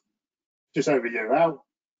just over a year out.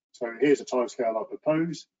 So here's a timescale I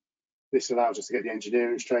propose. This allows us to get the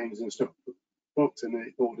engineering trains and stuff booked and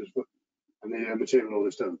the orders booked and the material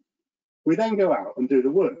orders done. We then go out and do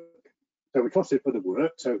the work. So we cost it for the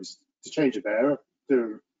work. So it's to change a bearer,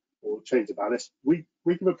 or change the ballast. We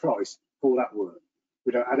give a price for that work.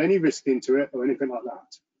 We don't add any risk into it or anything like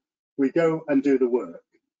that. We go and do the work.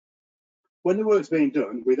 When the work's being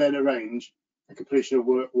done, we then arrange a completion of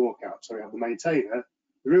work walkout. So we have the maintainer,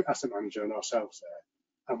 the route asset manager, and ourselves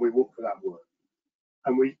there, and we walk for that work.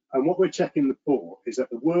 And what we're checking for is that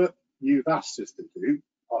the work you've asked us to do,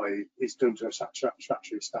 i.e., is done to a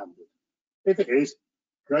satisfactory standard. If it is,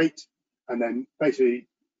 great. And then basically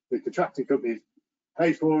the contracting company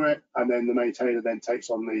pays for it, and then the maintainer then takes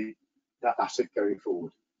on that asset going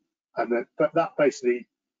forward. And but that basically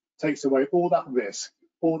takes away all that risk,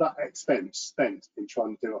 all that expense spent in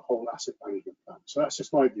trying to do a whole asset management plan. So that's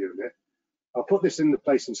just my view of it. I'll put this in the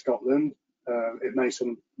place in Scotland. It made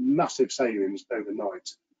some massive savings overnight,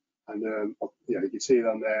 and you can see it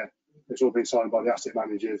on there. It's all been signed by the asset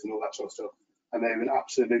managers and all that sort of stuff, and they've been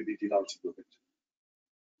absolutely delighted with it.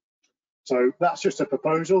 So that's just a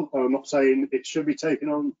proposal. I'm not saying it should be taken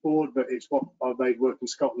on board, but it's what I've made work in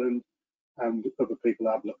Scotland, and other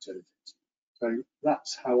people have looked at it. So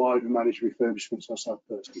that's how I would manage refurbishments myself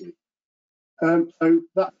personally. So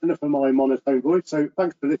that's enough of my monotone voice. So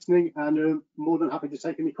thanks for listening, and more than happy to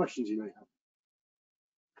take any questions you may have.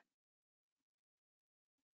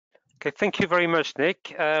 Okay, thank you very much, Nick.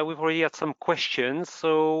 We've already had some questions.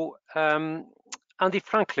 So Andy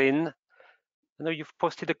Franklin, I know you've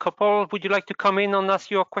posted a couple. Would you like to come in and ask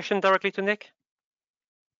your question directly to Nick?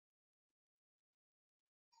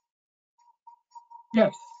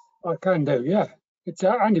 Yes, I can do, yeah. It's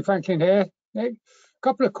Andy Franklin here. Nick, a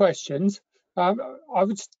couple of questions.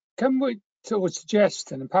 Can we sort of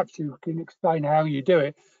suggest, and perhaps you can explain how you do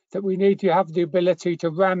it, that we need to have the ability to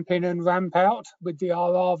ramp in and ramp out with the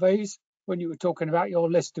RRVs when you were talking about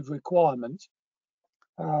your list of requirements?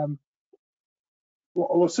 Well,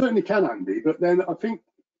 certainly can, Andy, but then I think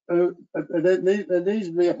there needs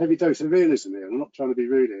to be a heavy dose of realism here. I'm not trying to be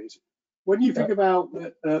rude here. When you think about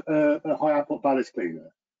a high output ballast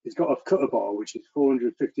cleaner, it's got a cutter bar which is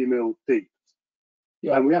 450 mil deep,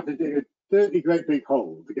 and we have to dig a 30 great big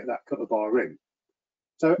hole to get that cutter bar in.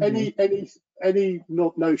 So any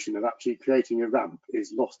notion of actually creating a ramp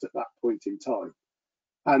is lost at that point in time.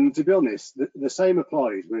 And to be honest, the same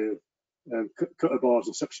applies with cutter bars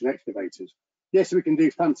and suction excavators. Yes, we can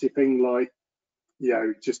do fancy things like,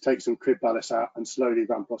 just take some crib ballast out and slowly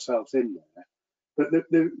ramp ourselves in there. But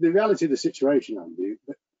the reality of the situation, Andy,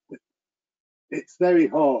 it's very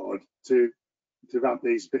hard to ramp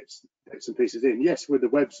these bits and pieces in. Yes, with the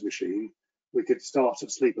Webb's machine, we could start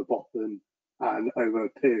at sleeper bottom and over a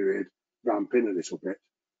period ramp in a little bit,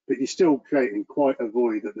 but you're still creating quite a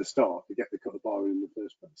void at the start to get the cutter bar in the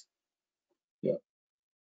first place. Yeah.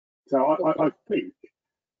 So I think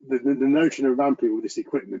the notion of ramping with this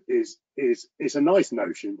equipment is it's a nice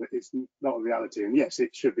notion, but it's not a reality. And yes,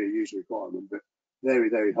 it should be a user requirement, but very,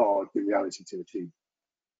 very hard in reality to achieve.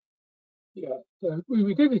 Yeah, so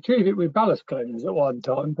we did achieve it with ballast cleaners at one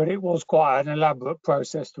time, but it was quite an elaborate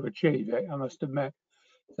process to achieve it, I must admit.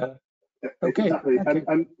 So, okay, exactly.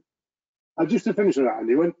 And just to finish on that,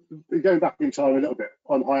 Andy, when going back in time a little bit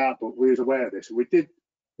on high output, we was aware of this, and we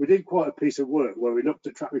did quite a piece of work where we looked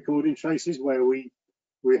at track recording traces where we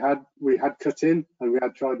had cut in and we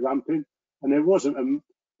had tried ramping, and there wasn't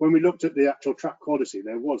when we looked at the actual track quality,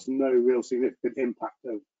 there was no real significant impact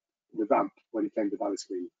of the ramp when it came to ballast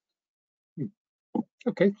cleaning.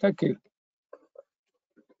 Okay, thank you.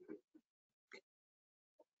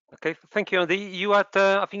 Okay, thank you, Andy. You had,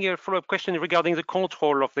 I think, a follow-up question regarding the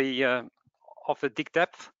control of the dig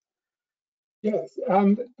depth. Yes,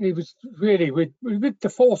 it was really with the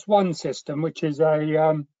Force One system, which is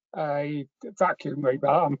a vacuum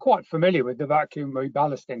reball. I'm quite familiar with the vacuum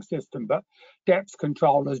reballasting system, but depth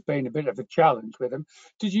control has been a bit of a challenge with them.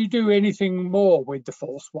 Did you do anything more with the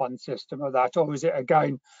Force One system of that, or is it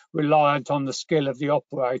again reliant on the skill of the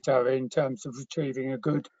operator in terms of achieving a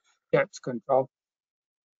good depth control?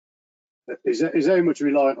 Is very much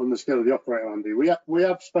reliant on the skill of the operator, Andy. We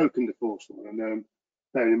have spoken to Force One, and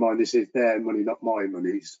bearing in mind this is their money, not my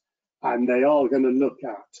monies, and they are going to look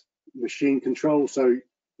at machine control. So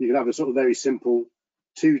you can have a sort of very simple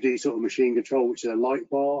 2D sort of machine control, which is a light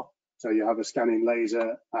bar. So you have a scanning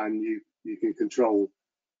laser, and you can control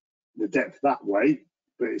the depth that way,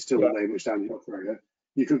 but it's still very much down to the operator.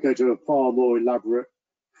 You could go to a far more elaborate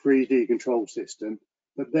 3D control system,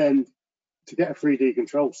 but then to get a 3D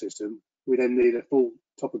control system, we then need a full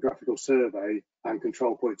topographical survey and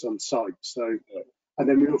control points on site. So, and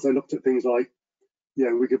then we also looked at things like,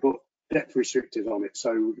 we could put depth restrictors on it.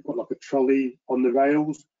 So we could put like a trolley on the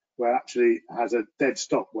rails where actually it has a dead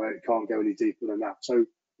stop where it can't go any deeper than that. So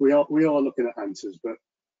we are looking at answers, but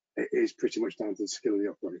it is pretty much down to the skill of the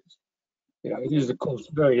operators. Yeah, it is of course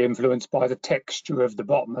very influenced by the texture of the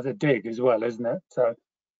bottom of the dig as well, isn't it? So.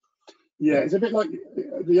 Yeah, it's a bit like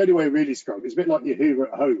the only way to really describe it is a bit like your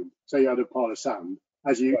hoover at home. Say you had a pile of sand,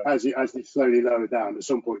 as you slowly lower down, at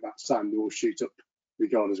some point that sand will shoot up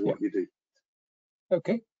regardless of what you do.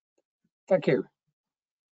 Okay, thank you.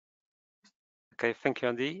 Okay, thank you,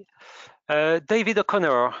 Andy. David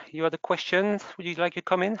O'Connor, you had a question. Would you like to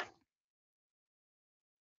come in?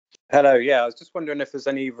 Hello, yeah, I was just wondering if there's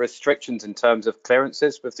any restrictions in terms of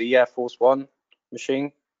clearances with the Air Force One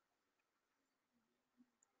machine.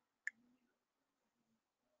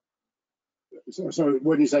 So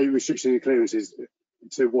when you say restriction and clearances,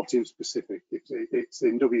 to what in specific? It's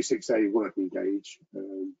in W6A working gauge.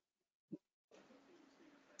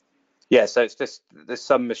 Yeah, so it's just there's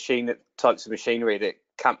some types of machinery that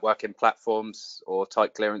can't work in platforms or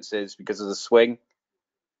tight clearances because of the swing.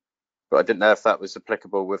 But I didn't know if that was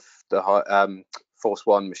applicable with the Force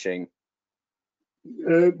One machine.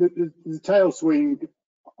 The tail swing,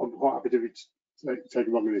 I'm quite happy to take a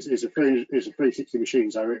run with this. It's a 360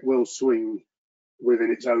 machine, so it will swing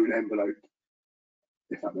within its own envelope,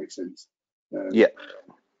 if that makes sense. Yeah.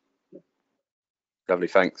 Lovely,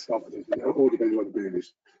 thanks. It all depends on what the boom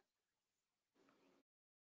is.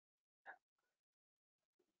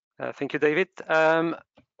 Thank you, David.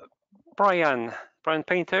 Brian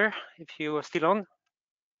Painter, if you are still on.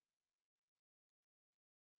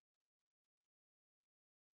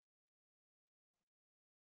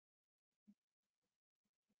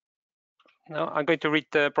 No, I'm going to read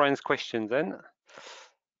Brian's question then.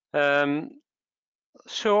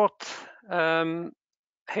 Short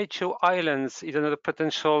HO islands is another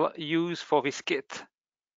potential use for this kit.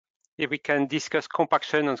 If we can discuss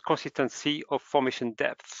compaction and consistency of formation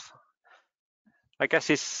depth. I guess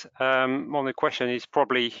this one of the question is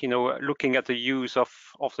probably looking at the use of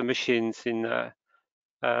the machines in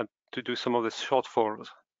to do some of the shortfalls.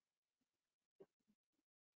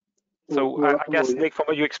 So I guess, Nick, from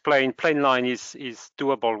what you explained, plain line is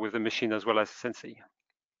doable with the machine as well as Sensei.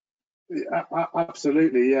 Yeah,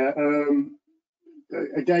 absolutely, yeah.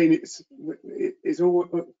 Again,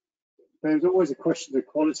 there's always a question of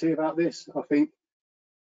quality about this. I think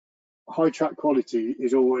high track quality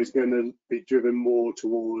is always going to be driven more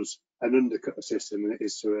towards an undercutter system than it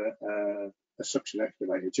is to a suction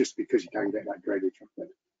excavator, just because you can get that graded track there.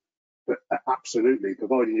 But absolutely,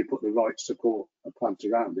 providing you put the right support and plant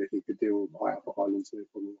around it, you could deal with high output islands no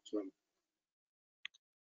problem whatsoever.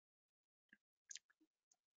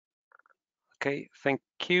 Okay, thank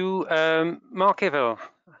you. Mark Evel.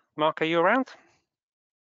 Mark, are you around?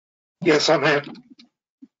 Yes, I'm here.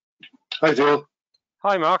 Hi, Joel.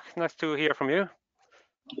 Hi, Mark. Nice to hear from you.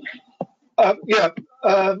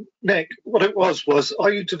 Nick, what it was,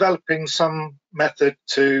 are you developing some method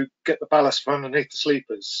to get the ballast from underneath the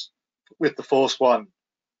sleepers with the Force One?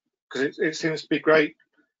 Because it seems to be great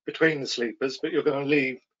between the sleepers, but you're going to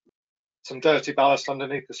leave some dirty ballast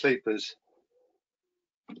underneath the sleepers.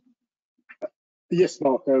 Yes,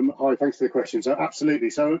 Mark. Hi, thanks for the question. So absolutely.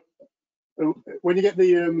 So when you get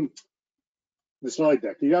the slide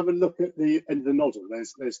deck, you have a look at the end of the nozzle.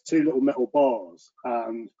 There's two little metal bars,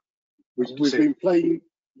 and we've been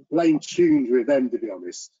playing tunes with them, to be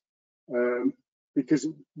honest, because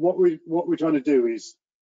what we're trying to do is,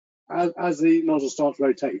 as the nozzle starts to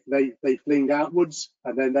rotate, they fling outwards,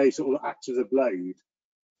 and then they sort of act as a blade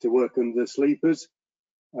to work under the sleepers.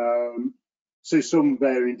 So some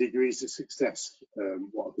varying degrees of success,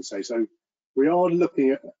 what I could say. So we are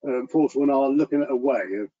looking at, Force One are looking at a way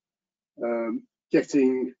of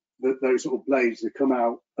getting those sort of blades to come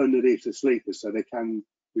out underneath the sleepers, so they can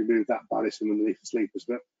remove that ballast from underneath the sleepers.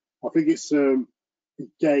 But I think it's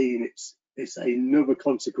again, it's another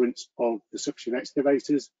consequence of the suction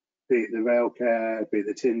excavators, be it the rail care, be it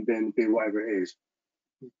the tin bin, be it whatever it is.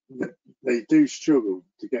 They do struggle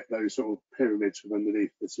to get those sort of pyramids from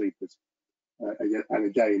underneath the sleepers. And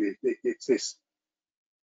again, it's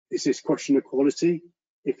this question of quality.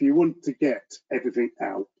 If you want to get everything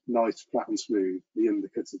out nice, flat and smooth, the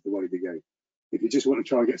undercut is the way to go. If you just want to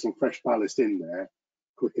try and get some fresh ballast in there,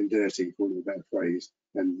 quick and dirty, for a better phrase,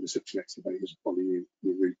 then the suction excavators are probably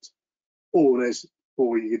your route. Or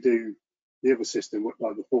you could do the other system,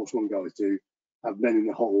 like the Force One guys do, have men in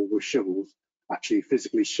the hole with shovels, actually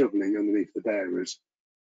physically shoveling underneath the bearers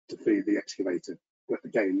to feed the excavator. But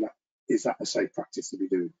again, is that a safe practice to be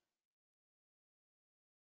doing?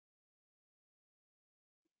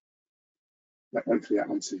 Hopefully that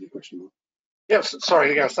answers your question. Yes,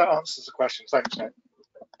 sorry, yes, that answers the question. Thanks, Nick.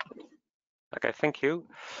 Okay, thank you.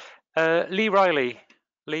 Lee Riley.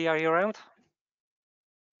 Lee, are you around?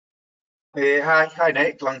 Hi,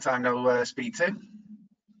 Nick. Long time no speak to.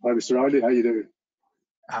 Hi, Mr. Riley. How you doing?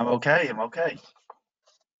 I'm okay.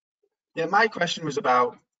 Yeah, my question was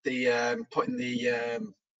about the putting the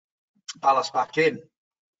ballast back in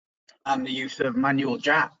and the use of manual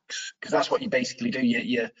jacks, because that's what you basically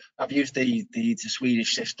do. I've used the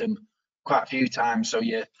Swedish system quite a few times. So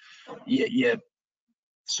you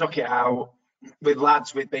suck it out with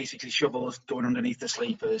lads with basically shovels going underneath the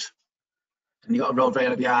sleepers, and you've got a road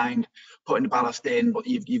railer behind putting the ballast in, but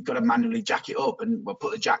you've got to manually jack it up, and we'll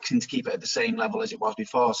put the jacks in to keep it at the same level as it was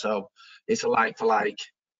before. So it's a like for like.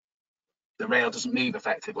 The rail doesn't move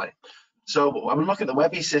effectively. So when we look at the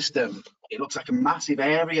Webby system, it looks like a massive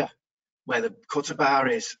area where the cutter bar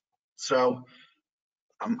is. So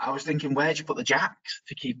I was thinking, where'd you put the jacks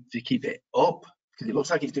to keep it up? Because it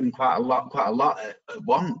looks like it's doing quite a lot at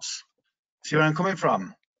once. See where I'm coming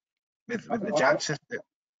from with the jack system?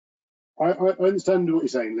 I understand what you're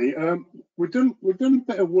saying, Lee. We've done a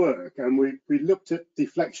bit of work, and we looked at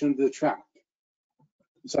deflection of the track.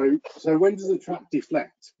 So when does the track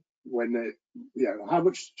deflect? When how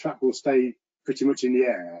much track will stay pretty much in the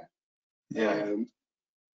air? Yeah.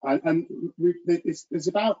 It's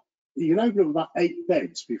about, you can open up about 8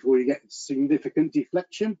 beds before you get significant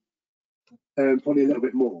deflection, probably a little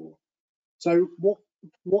bit more. So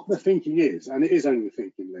what the thinking is, and it is only the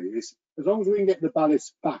thinking, Lee, is as long as we can get the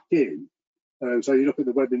ballast back in. So you look at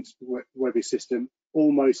the Webby system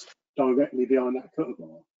almost directly behind that cutter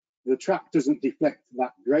bar. The track doesn't deflect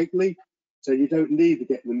that greatly, so you don't need to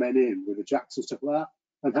get the men in with the jacks and stuff like that.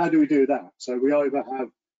 And how do we do that? So we either have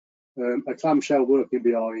a clamshell working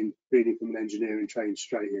behind, feeding from an engineering train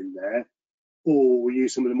straight in there, or we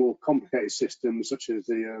use some of the more complicated systems such as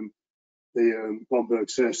the Blomberg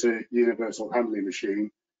Cirsa universal handling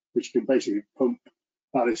machine, which can basically pump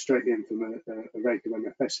ballast straight in from a rake of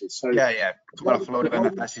MFSs. So come off a load of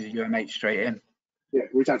MFSs, UMH straight in. Yeah,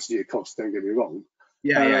 which adds to your cost, don't get me wrong.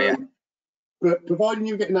 Yeah. But providing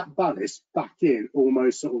you're getting that ballast back in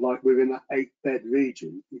almost sort of like within that 8-bed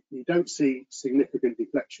region, you don't see significant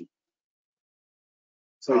deflection.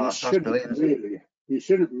 So you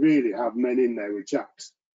shouldn't really have men in there with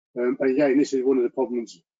jacks. Again, this is one of the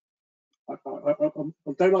problems. I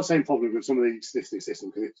don't like saying problem with some of the existing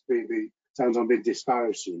systems because sounds I'm being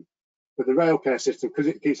disparaging. But the rail care system, because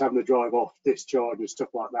it keeps having to drive off, discharge and stuff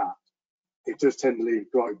like that, it does tend to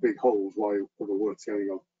leave quite big holes while other work's going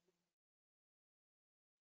on.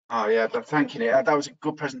 Oh yeah, but thank you, Nick. That was a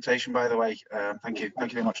good presentation, by the way. Thank you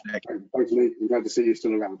very much, Nick. Thanks, Lee. I'm glad to see you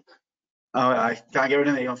still around. Oh, I can't get rid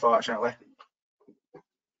of me, unfortunately.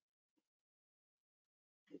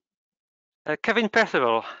 Kevin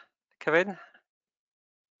Percival. Kevin?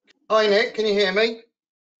 Hi, Nick. Can you hear me?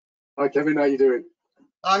 Hi, Kevin. How you doing?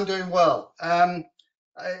 I'm doing well.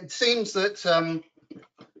 It seems that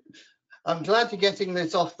I'm glad you're getting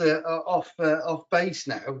this off base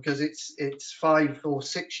now, because it's 5 or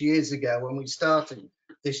 6 years ago when we started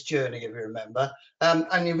this journey, if you remember.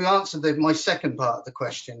 And you've answered my second part of the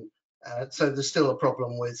question. So there's still a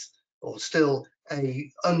problem with, or still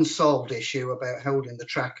a unsolved issue about holding the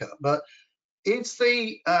track up. But it's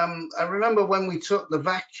I remember when we took the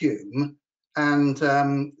vacuum and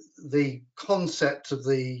the concept of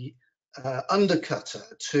the undercutter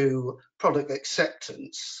to product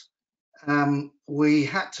acceptance, we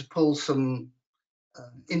had to pull some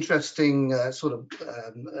interesting sort of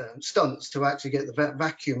stunts to actually get the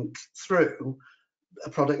vacuum through a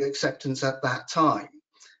product acceptance at that time.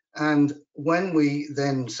 And when we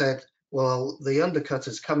then said, well, the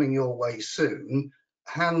undercutter's coming your way soon,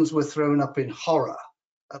 hands were thrown up in horror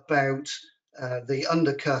about the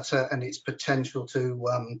undercutter and its potential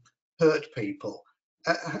to hurt people.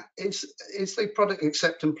 Is the product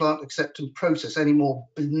acceptance, plant acceptance process any more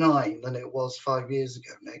benign than it was 5 years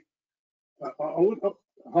ago, Nick?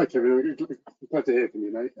 Hi, Kevin. Glad to hear from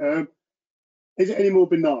you, mate. Is it any more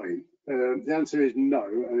benign? The answer is no,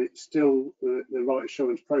 and it's still the right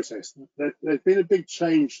assurance process. There's been a big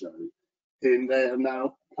change, though, in they are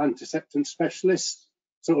now plant acceptance specialists,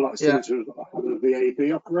 sort of like similar to how the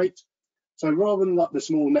VAB operate. So rather than like the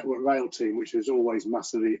small network rail team, which was always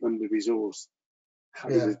massively under-resourced,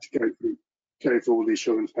 having to go through all the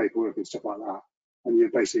assurance paperwork and stuff like that, and you're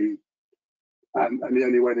basically, and the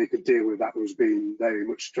only way they could deal with that was being very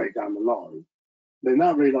much straight down the line. They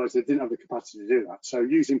now realise they didn't have the capacity to do that. So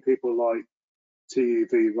using people like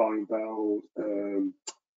TUV, Rheinbell, I'm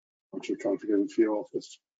actually trying to figure a few off the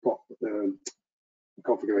spot. I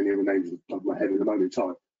can't figure any other names off my head at the moment in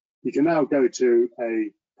time. You can now go to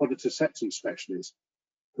a product acceptance specialist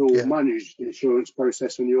who will manage the insurance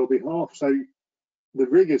process on your behalf. So the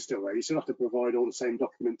rigor's still there. You still have to provide all the same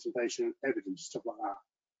documentation, evidence, stuff like that.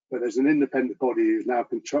 But there's an independent body who's now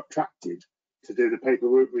contracted to do the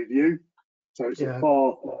paperwork review. So it's a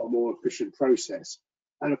far, far more efficient process.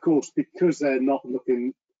 And of course, because they're not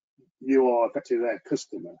looking, you are effectively their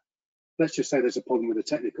customer. Let's just say there's a problem with the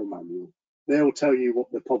technical manual. They'll tell you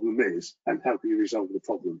what the problem is and help you resolve the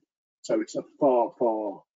problem. So it's a far,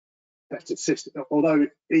 far better system. Although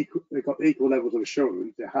they've got equal levels of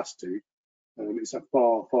assurance, it has to. It's a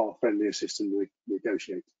far, far friendlier system to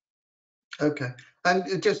negotiate. Okay.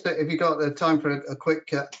 And just if you got the time for a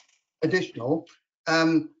quick additional,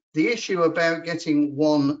 the issue about getting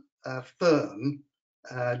one firm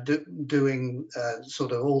doing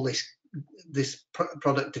sort of all this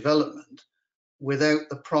product development without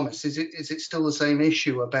the promise, is it still the same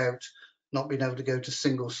issue about not being able to go to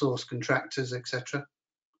single source contractors, etc.?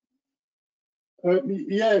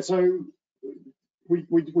 Yeah, so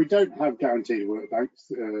we don't have guaranteed work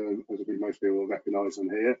banks, as I think most people will recognise on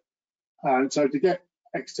here. And so to get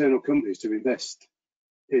external companies to invest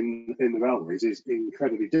in the railways is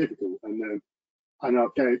incredibly difficult. And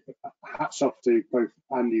I'll go hats off to both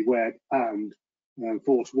Andy Webb and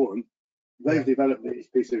Force One. They've developed these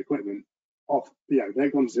pieces of equipment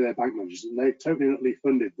they've gone to their bank managers and they've totally and utterly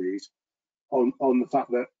funded these on the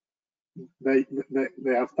fact that they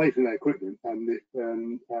have faith in their equipment and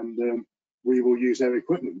we will use their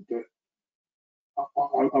equipment. But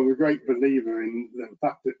I'm a great believer in the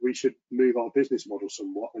fact that we should move our business model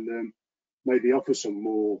somewhat and maybe offer some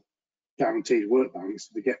more guaranteed work banks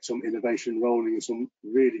to get some innovation rolling and some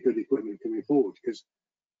really good equipment coming forward, because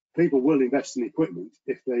people will invest in equipment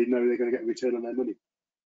if they know they're going to get a return on their money.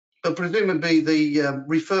 But presumably the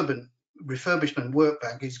refurbishment work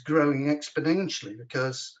bank is growing exponentially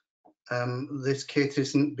because this kit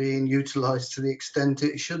isn't being utilised to the extent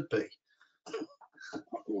it should be.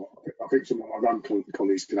 I think some of my RAM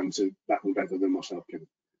colleagues can answer that one better than myself, Kevin.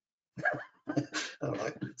 All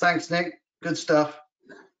right. Thanks, Nick. Good stuff.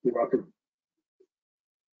 You're welcome.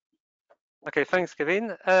 Okay, thanks,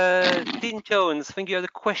 Kevin. Dean Jones, I think you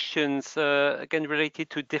had questions again related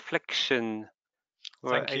to deflection.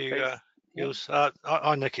 Thank you, Jules.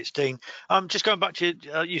 Hi, Nick, it's Dean. Just going back to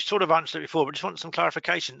you sort of answered it before, but just want some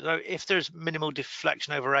clarification. So if there's minimal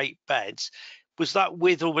deflection over 8 beds, was that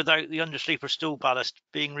with or without the undersleeper stool ballast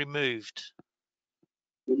being removed?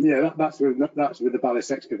 Yeah, that's with the ballast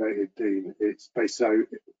excavated, Dean. It's based, so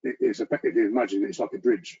it's effectively, imagine it's like a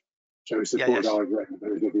bridge. So it's supported either end,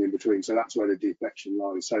 there's nothing in between. So that's where the deflection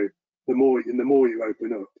lies. So the more you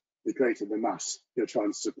open up, the greater the mass you're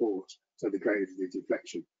trying to support. So the greater the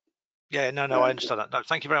deflection. Yeah, no, I understand that. No,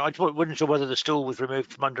 thank you very much. I wasn't sure whether the stool was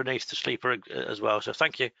removed from underneath the sleeper as well. So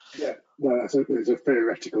thank you. Yeah, no, it's a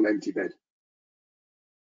theoretical empty bed.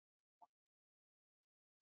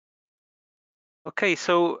 Okay,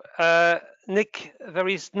 so Nick, there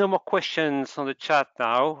is no more questions on the chat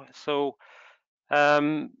now. So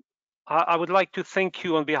I would like to thank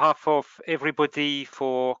you on behalf of everybody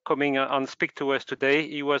for coming and speak to us today.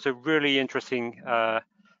 It was a really interesting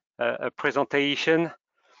presentation.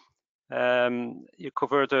 You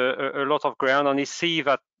covered a lot of ground, and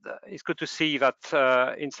it's good to see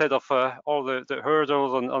that instead of all the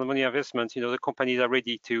hurdles on money investments, the companies are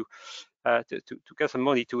ready to get some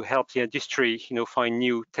money to help the industry, find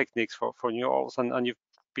new techniques for renewals, and you've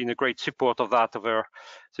been a great support of that over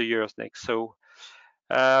the years, Nick. So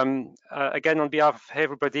again, on behalf of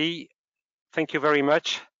everybody, thank you very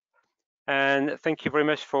much. And thank you very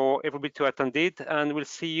much for everybody to attended, and we'll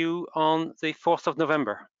see you on the 4th of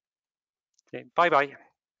November. Okay, bye-bye.